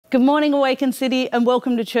Good morning, Awaken City, and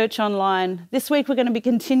welcome to Church Online. This week we're going to be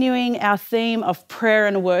continuing our theme of prayer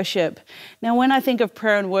and worship. Now, when I think of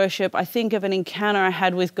prayer and worship, I think of an encounter I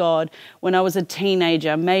had with God when I was a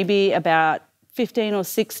teenager, maybe about 15 or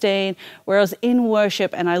 16, where I was in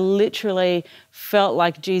worship and I literally felt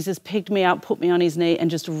like Jesus picked me up, put me on his knee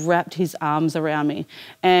and just wrapped his arms around me.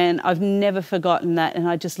 And I've never forgotten that. And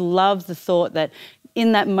I just love the thought that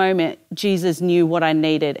in that moment, Jesus knew what I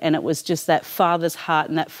needed, and it was just that Father's heart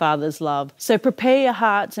and that Father's love. So prepare your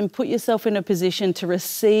hearts and put yourself in a position to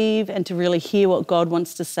receive and to really hear what God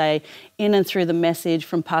wants to say in and through the message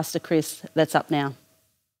from Pastor Chris that's up now.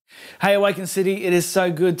 Hey, Awaken City, it is so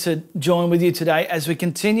good to join with you today as we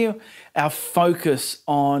continue our focus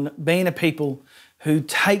on being a people who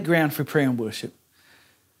take ground for prayer and worship.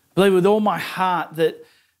 I believe with all my heart that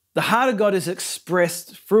the heart of God is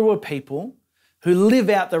expressed through a people who live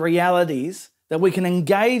out the realities that we can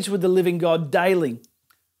engage with the living God daily,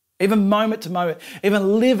 even moment to moment,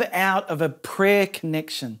 even live out of a prayer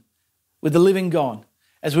connection with the living God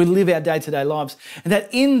as we live our day-to-day lives. And that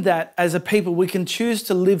in that, as a people, we can choose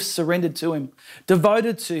to live surrendered to him,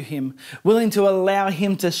 devoted to him, willing to allow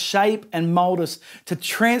him to shape and mold us, to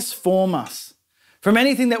transform us from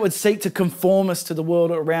anything that would seek to conform us to the world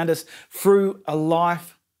around us through a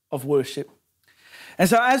life of worship. And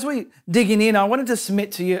so as we digging in, I wanted to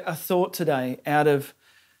submit to you a thought today out of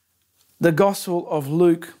the Gospel of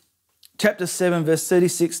Luke, chapter 7, verse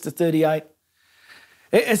 36 to 38.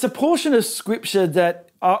 It's a portion of Scripture that,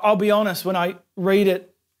 I'll be honest, when I read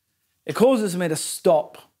it, it causes me to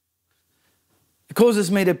stop. It causes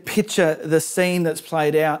me to picture the scene that's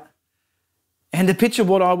played out and to picture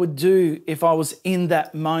what I would do if I was in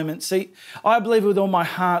that moment. See, I believe with all my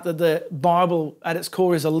heart that the Bible at its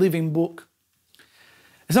core is a living book.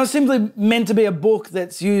 It's not simply meant to be a book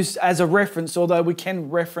that's used as a reference, although we can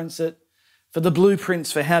reference it for the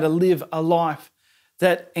blueprints for how to live a life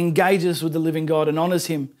that engages with the living God and honours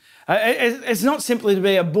him. It's not simply to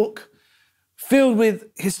be a book filled with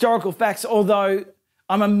historical facts, although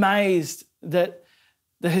I'm amazed that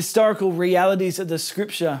the historical realities of the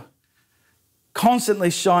Scripture constantly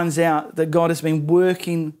shines out that God has been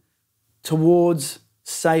working towards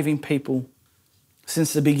saving people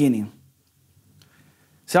since the beginning.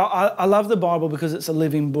 So I love the Bible because it's a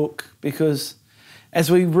living book, because as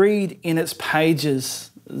we read in its pages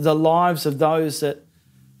the lives of those that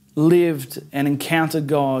lived and encountered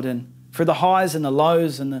God, and through the highs and the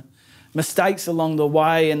lows and the mistakes along the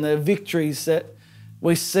way and the victories, that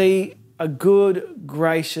we see a good,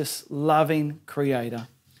 gracious, loving Creator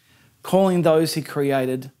calling those he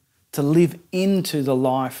created to live into the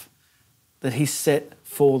life that he set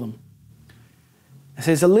for them.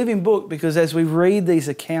 So it's a living book because as we read these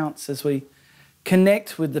accounts, as we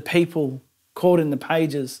connect with the people caught in the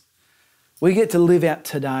pages, we get to live out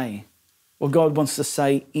today what God wants to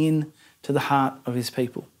say into the heart of his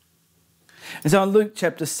people. And so in Luke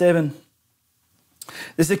chapter 7,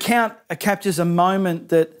 this account captures a moment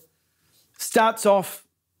that starts off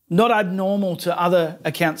not abnormal to other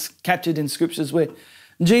accounts captured in scriptures, where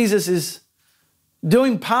Jesus is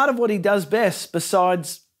doing part of what he does best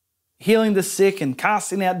besides healing the sick and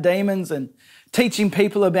casting out demons and teaching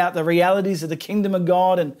people about the realities of the kingdom of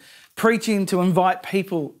God and preaching to invite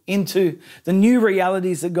people into the new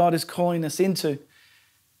realities that God is calling us into,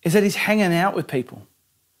 is that he's hanging out with people.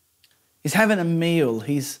 He's having a meal.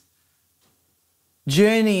 He's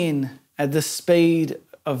journeying at the speed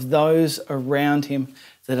of those around him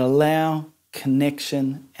that allow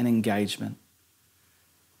connection and engagement.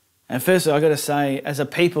 And firstly, I've got to say, as a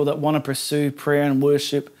people that want to pursue prayer and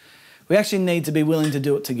worship, we actually need to be willing to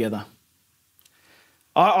do it together.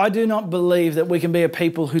 I do not believe that we can be a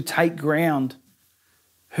people who take ground,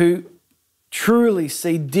 who truly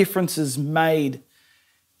see differences made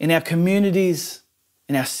in our communities,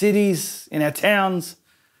 in our cities, in our towns,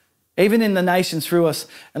 even in the nations through us,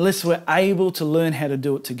 unless we're able to learn how to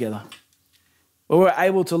do it together. Or we're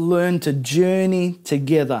able to learn to journey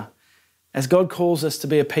together as God calls us to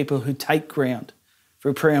be a people who take ground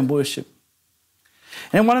through prayer and worship.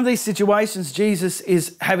 And in one of these situations, Jesus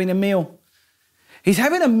is having a meal. He's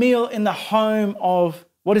having a meal in the home of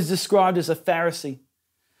what is described as a Pharisee.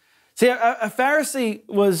 See, a Pharisee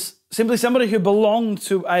was simply somebody who belonged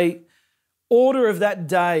to an order of that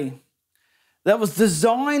day that was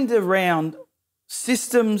designed around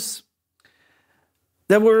systems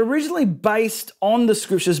that were originally based on the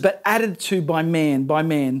scriptures but added to by man,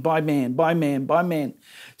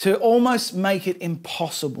 to almost make it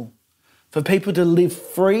impossible for people to live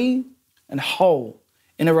free and whole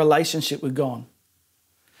in a relationship with God.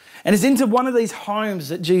 And it's into one of these homes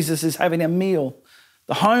that Jesus is having a meal,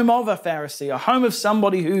 the home of a Pharisee, a home of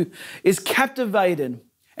somebody who is captivated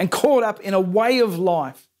and caught up in a way of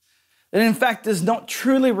life that in fact does not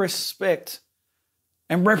truly respect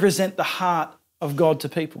and represent the heart of God to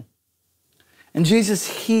people. And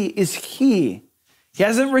Jesus is here. He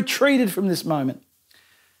hasn't retreated from this moment.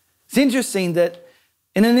 It's interesting that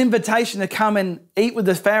in an invitation to come and eat with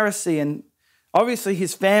the Pharisee and obviously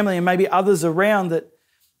his family and maybe others around, that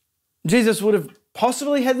Jesus would have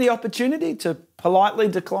possibly had the opportunity to politely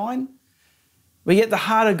decline. But yet the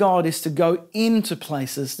heart of God is to go into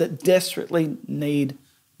places that desperately need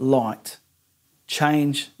light,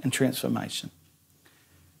 change and transformation.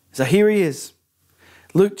 So here he is,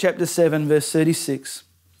 Luke chapter 7, verse 36.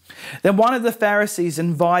 Then one of the Pharisees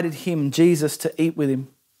invited him, Jesus, to eat with him.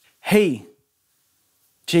 He,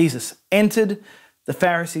 Jesus, entered the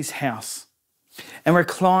Pharisee's house and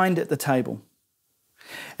reclined at the table.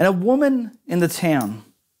 And a woman in the town,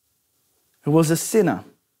 who was a sinner,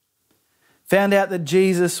 found out that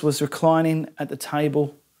Jesus was reclining at the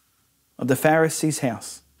table of the Pharisee's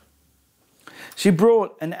house. She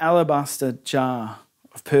brought an alabaster jar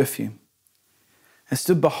of perfume and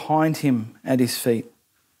stood behind him at his feet,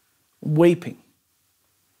 weeping,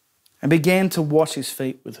 and began to wash his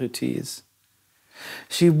feet with her tears.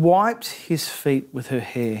 She wiped his feet with her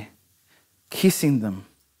hair, kissing them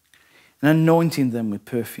and anointing them with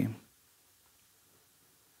perfume.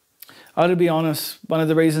 To be honest, one of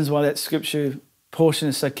the reasons why that scripture portion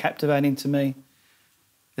is so captivating to me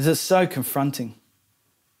is it's so confronting.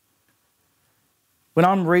 When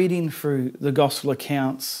I'm reading through the gospel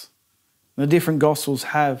accounts, the different gospels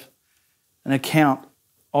have an account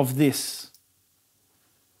of this,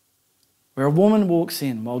 where a woman walks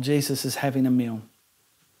in while Jesus is having a meal.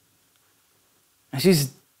 And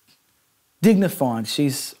she's dignified,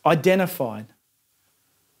 she's identified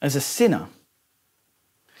as a sinner.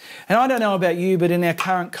 And I don't know about you, but in our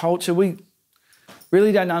current culture, we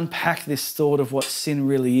really don't unpack this thought of what sin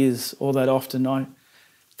really is all that often. I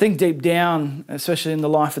think deep down, especially in the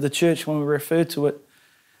life of the church, when we refer to it,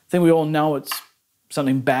 I think we all know it's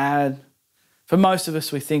something bad. For most of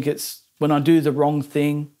us, we think it's when I do the wrong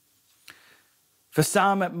thing. For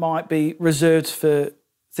some, it might be reserved for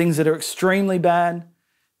things that are extremely bad,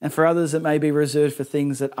 and for others, it may be reserved for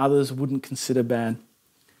things that others wouldn't consider bad.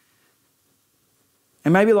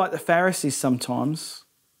 And maybe like the Pharisees sometimes,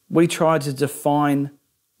 we try to define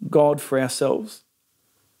God for ourselves,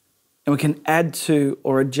 and we can add to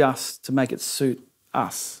or adjust to make it suit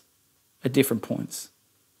us at different points.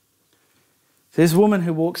 So this woman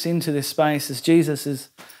who walks into this space as Jesus is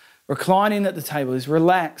reclining at the table, is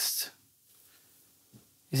relaxed,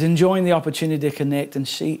 is enjoying the opportunity to connect, and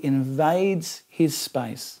she invades his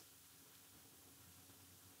space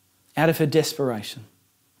out of her desperation.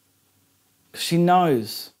 She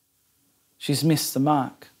knows she's missed the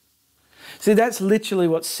mark. See, that's literally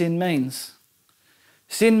what sin means.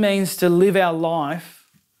 Sin means to live our life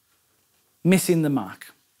missing the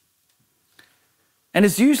mark. And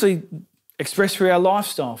it's usually expressed through our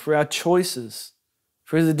lifestyle, through our choices,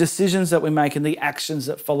 through the decisions that we make and the actions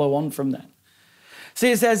that follow on from that.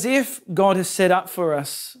 See, it's as if God has set up for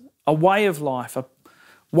us a way of life, a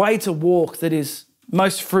way to walk that is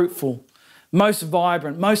most fruitful, most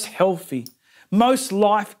vibrant, most healthy, most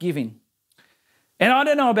life-giving. And I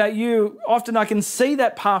don't know about you, often I can see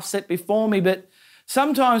that path set before me, but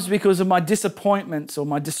sometimes because of my disappointments or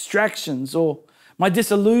my distractions or my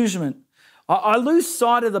disillusionment, I lose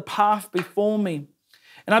sight of the path before me.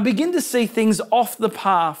 And I begin to see things off the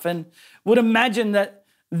path and would imagine that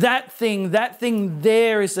thing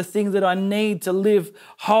there is the thing that I need to live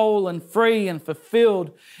whole and free and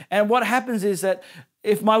fulfilled. And what happens is that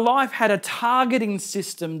if my life had a targeting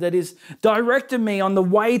system that is directing me on the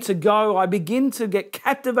way to go, I begin to get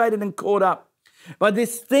captivated and caught up by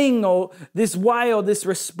this thing or this way or this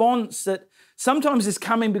response that sometimes is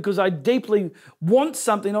coming because I deeply want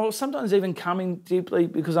something, or sometimes even coming deeply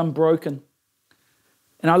because I'm broken.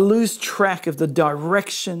 And I lose track of the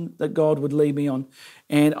direction that God would lead me on,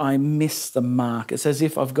 and I miss the mark. It's as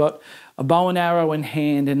if I've got a bow and arrow in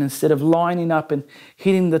hand, and instead of lining up and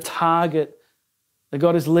hitting the target that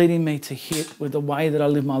God is leading me to hit with the way that I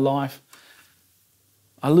live my life,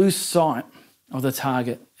 I lose sight of the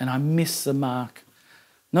target and I miss the mark.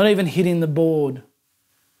 Not even hitting the board,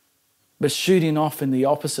 but shooting off in the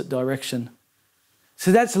opposite direction.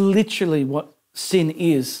 So that's literally what sin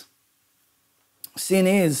is. Sin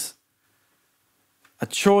is a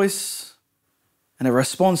choice and a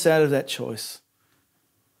response out of that choice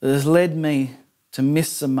that has led me to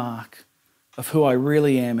miss the mark of who I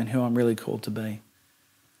really am and who I'm really called to be.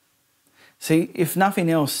 See, if nothing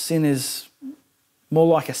else, sin is more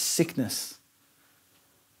like a sickness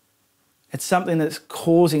It's something that's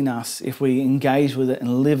causing us, if we engage with it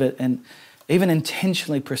and live it and even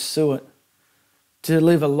intentionally pursue it, to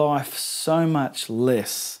live a life so much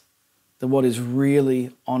less than what is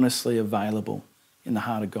really honestly available in the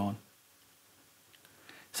heart of God.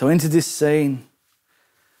 So into this scene,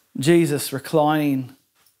 Jesus reclining,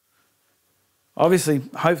 obviously,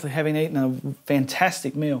 hopefully having eaten a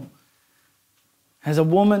fantastic meal, has a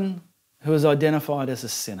woman who is identified as a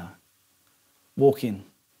sinner walk in.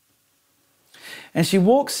 And she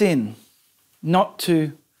walks in not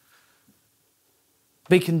to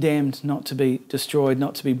be condemned, not to be destroyed,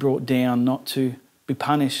 not to be brought down, not to be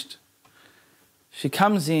punished. She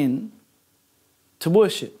comes in to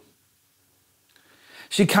worship.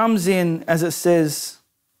 She comes in, as it says,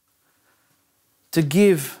 to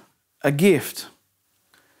give a gift.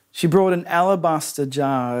 She brought an alabaster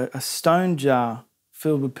jar, a stone jar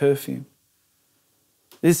filled with perfume.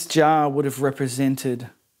 This jar would have represented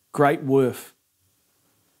great worth,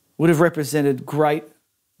 would have represented great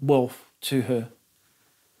wealth to her.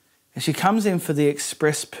 And she comes in for the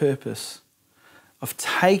express purpose of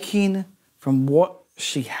taking from what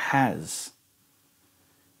she has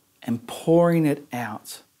and pouring it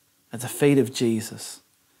out at the feet of Jesus,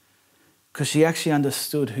 because she actually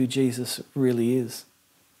understood who Jesus really is.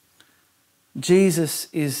 Jesus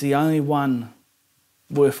is the only one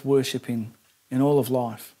worth worshipping in all of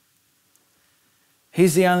life.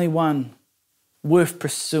 He's the only one worth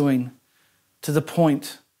pursuing to the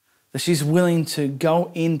point that she's willing to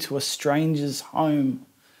go into a stranger's home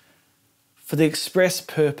for the express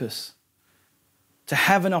purpose to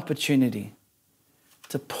have an opportunity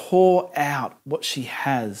to pour out what she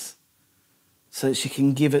has so that she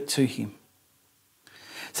can give it to him.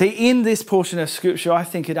 See, in this portion of Scripture, I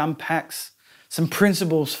think it unpacks some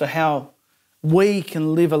principles for how we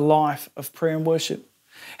can live a life of prayer and worship.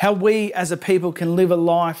 How we as a people can live a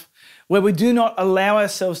life where we do not allow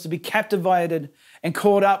ourselves to be captivated and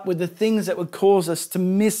caught up with the things that would cause us to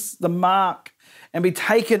miss the mark and be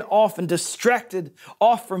taken off and distracted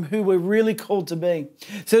off from who we're really called to be.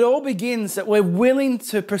 So it all begins that we're willing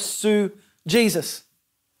to pursue Jesus.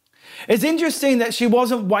 It's interesting that she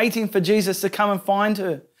wasn't waiting for Jesus to come and find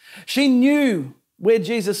her. She knew where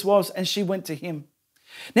Jesus was and she went to him.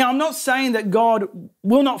 Now, I'm not saying that God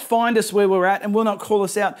will not find us where we're at and will not call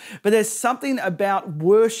us out, but there's something about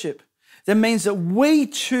worship that means that we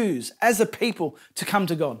choose as a people to come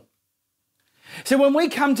to God. So when we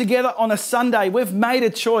come together on a Sunday, we've made a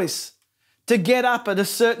choice to get up at a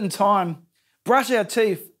certain time, brush our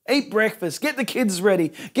teeth, eat breakfast, get the kids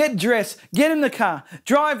ready, get dressed, get in the car,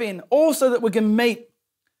 drive in, all so that we can meet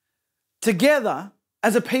together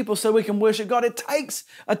as a people so we can worship God. It takes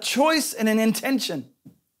a choice and an intention.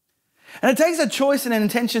 And it takes a choice and an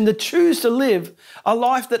intention to choose to live a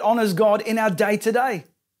life that honors God in our day-to-day.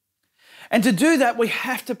 And to do that, we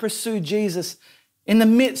have to pursue Jesus in the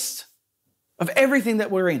midst of everything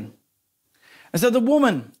that we're in. And so the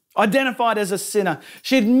woman, identified as a sinner,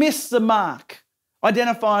 she had missed the mark,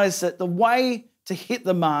 identifies that the way to hit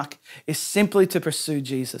the mark is simply to pursue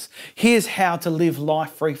Jesus. Here's how to live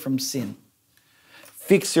life free from sin.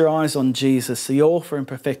 Fix your eyes on Jesus, the author and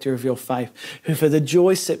perfecter of your faith, who for the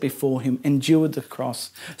joy set before him endured the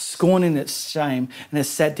cross, scorning its shame, and has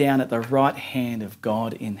sat down at the right hand of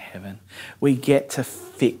God in heaven. We get to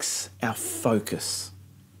fix our focus.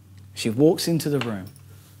 She walks into the room,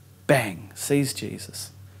 bang, sees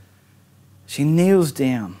Jesus. She kneels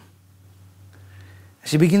down.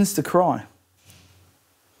 She begins to cry.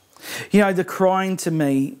 You know, the crying to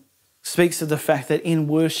me speaks of the fact that in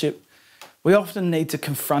worship, we often need to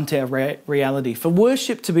confront our reality. For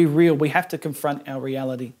worship to be real, we have to confront our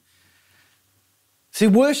reality. See,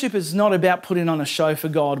 worship is not about putting on a show for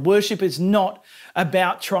God. Worship is not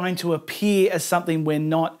about trying to appear as something we're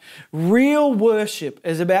not. Real worship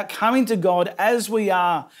is about coming to God as we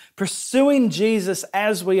are, pursuing Jesus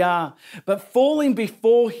as we are, but falling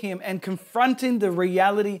before him and confronting the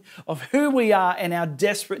reality of who we are and our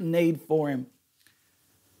desperate need for him.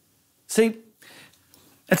 See,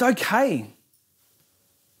 it's okay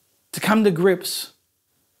to come to grips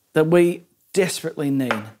that we desperately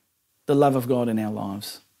need the love of God in our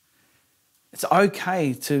lives. It's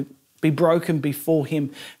okay to be broken before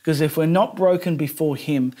him, because if we're not broken before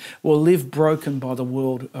him, we'll live broken by the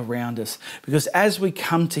world around us. Because as we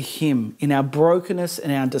come to him in our brokenness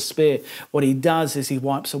and our despair, what he does is he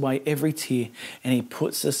wipes away every tear and he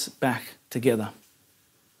puts us back together.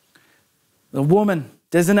 The woman,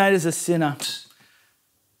 designated as a sinner,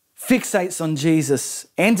 fixates on Jesus,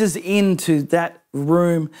 enters into that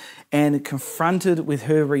room and confronted with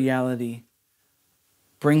her reality,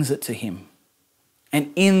 brings it to him.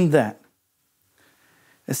 And in that,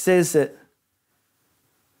 it says that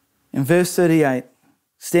In verse 38,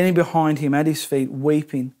 standing behind him at his feet,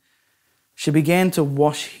 weeping, she began to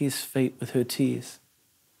wash his feet with her tears.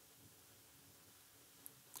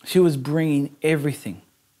 She was bringing everything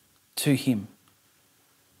to him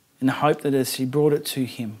in the hope that as she brought it to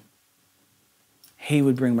him, he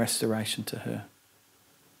would bring restoration to her.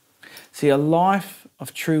 See, a life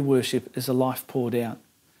of true worship is a life poured out.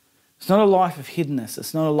 It's not a life of hiddenness.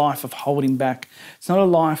 It's not a life of holding back. It's not a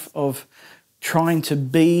life of trying to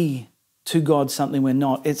be to God something we're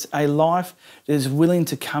not. It's a life that is willing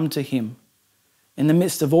to come to him in the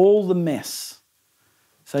midst of all the mess.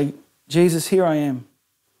 Say, Jesus, here I am.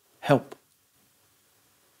 Help.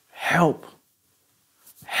 Help.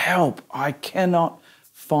 Help. I cannot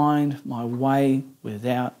find my way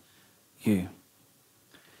without you.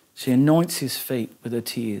 She anoints his feet with her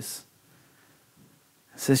tears.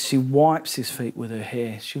 It says she wipes his feet with her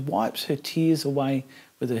hair. She wipes her tears away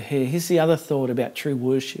with her hair. Here's the other thought about true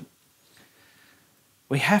worship.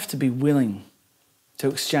 We have to be willing to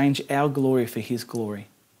exchange our glory for his glory.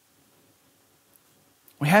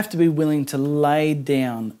 We have to be willing to lay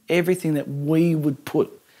down everything that we would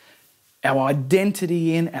put our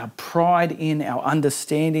identity in, our pride in, our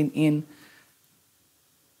understanding in,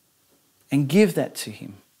 and give that to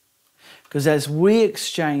him. Because as we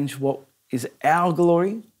exchange what is our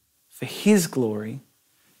glory for his glory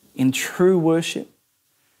in true worship,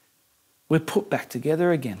 we're put back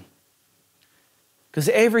together again. Because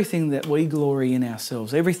everything that we glory in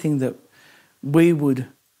ourselves, everything that we would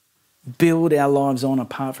build our lives on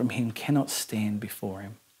apart from him cannot stand before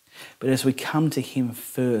him. But as we come to him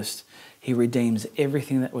first, he redeems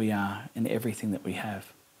everything that we are and everything that we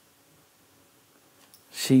have.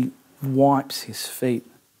 She wipes his feet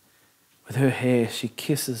with her hair. She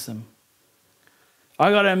kisses them.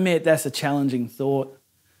 I got to admit, that's a challenging thought.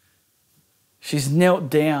 She's knelt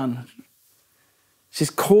down. She's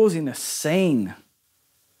causing a scene.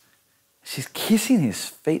 She's kissing his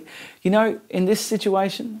feet. You know, in this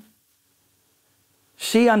situation,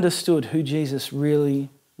 she understood who Jesus really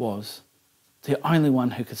was, the only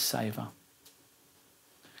one who could save her.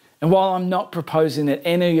 And while I'm not proposing that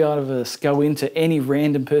any of us go into any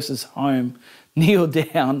random person's home, kneel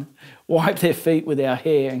down, wipe their feet with our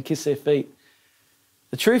hair and kiss their feet,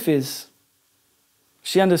 the truth is,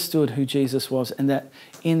 she understood who Jesus was, and that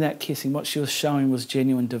in that kissing, what she was showing was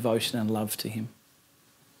genuine devotion and love to him.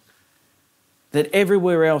 That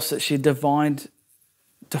everywhere else that she defined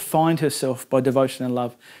herself by devotion and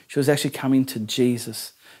love, she was actually coming to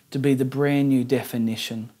Jesus to be the brand new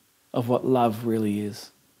definition of what love really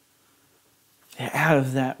is. Out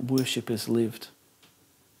of that, worship is lived.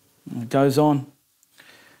 And it goes on.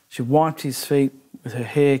 She wiped his feet with her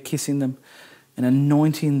hair, kissing them and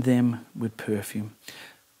anointing them with perfume.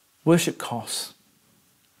 Worship costs.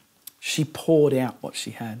 She poured out what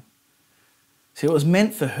she had. See, it was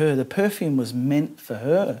meant for her. The perfume was meant for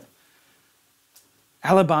her.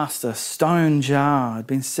 Alabaster, stone jar had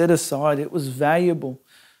been set aside. It was valuable.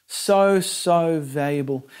 So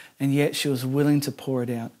valuable. And yet she was willing to pour it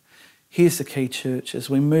out. Here's the key, church, as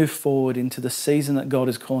we move forward into the season that God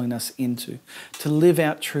is calling us into. To live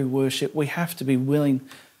out true worship, we have to be willing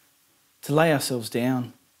to lay ourselves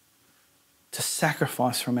down, to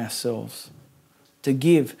sacrifice from ourselves, to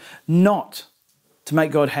give, not to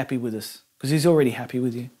make God happy with us, because he's already happy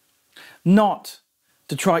with you. Not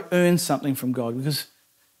to try earn something from God, because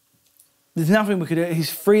there's nothing we could do.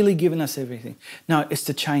 He's freely given us everything. No, it's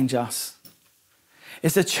to change us.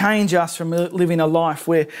 It's to change us from living a life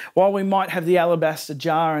where, while we might have the alabaster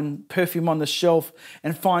jar and perfume on the shelf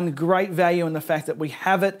and find great value in the fact that we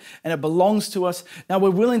have it and it belongs to us, now we're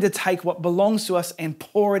willing to take what belongs to us and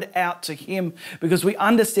pour it out to him, because we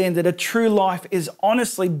understand that a true life is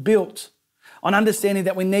honestly built on understanding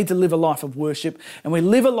that we need to live a life of worship. And we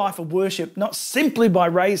live a life of worship not simply by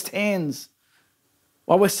raised hands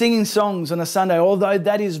while we're singing songs on a Sunday, although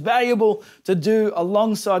that is valuable to do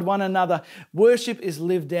alongside one another. Worship is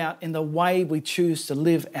lived out in the way we choose to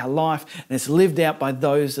live our life, and it's lived out by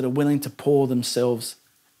those that are willing to pour themselves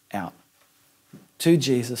out to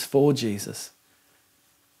Jesus, for Jesus,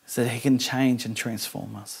 so that he can change and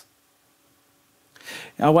transform us.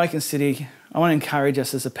 Now, Awaken City, I want to encourage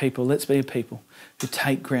us as a people. Let's be a people who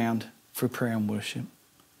take ground through prayer and worship.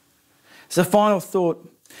 So, final thought.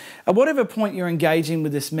 At whatever point you're engaging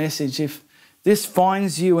with this message, if this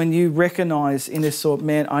finds you and you recognise in this thought,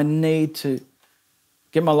 man, I need to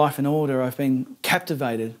get my life in order. I've been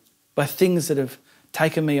captivated by things that have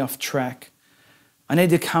taken me off track. I need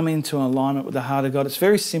to come into alignment with the heart of God. It's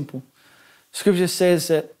very simple. Scripture says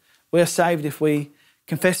that we're saved if we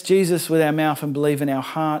confess Jesus with our mouth and believe in our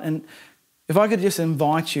heart. And if I could just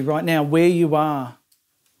invite you right now, where you are,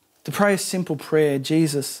 to pray a simple prayer.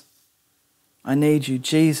 Jesus, I need you.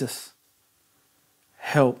 Jesus,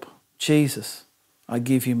 help. Jesus, I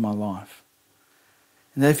give you my life.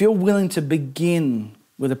 And that if you're willing to begin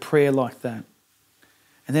with a prayer like that,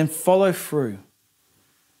 and then follow through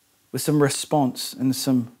with some response and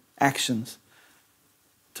some actions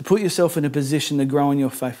to put yourself in a position to grow in your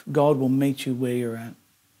faith, God will meet you where you're at.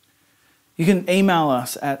 You can email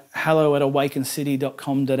us at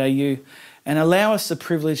hello@awakencity.com.au and allow us the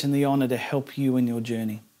privilege and the honour to help you in your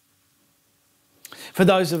journey. For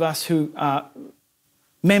those of us who are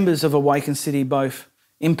members of Awaken City, both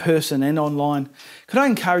in person and online, could I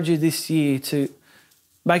encourage you this year to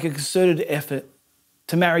make a concerted effort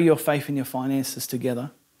to marry your faith and your finances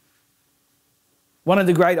together? One of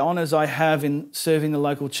the great honours I have in serving the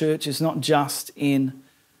local church is not just in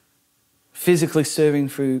physically serving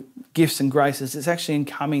through gifts and graces, it's actually in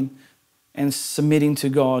coming and submitting to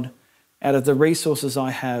God out of the resources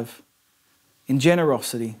I have in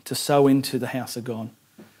generosity to sow into the house of God.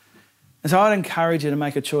 And so I'd encourage you to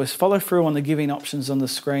make a choice. Follow through on the giving options on the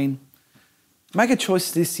screen. Make a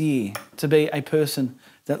choice this year to be a person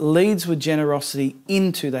that leads with generosity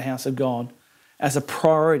into the house of God as a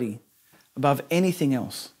priority above anything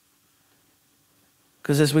else.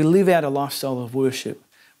 Because as we live out a lifestyle of worship,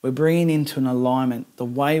 we're bringing into an alignment the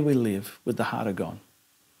way we live with the heart of God.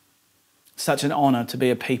 Such an honour to be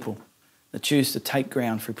a people that choose to take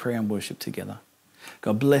ground through prayer and worship together.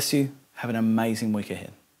 God bless you. Have an amazing week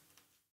ahead.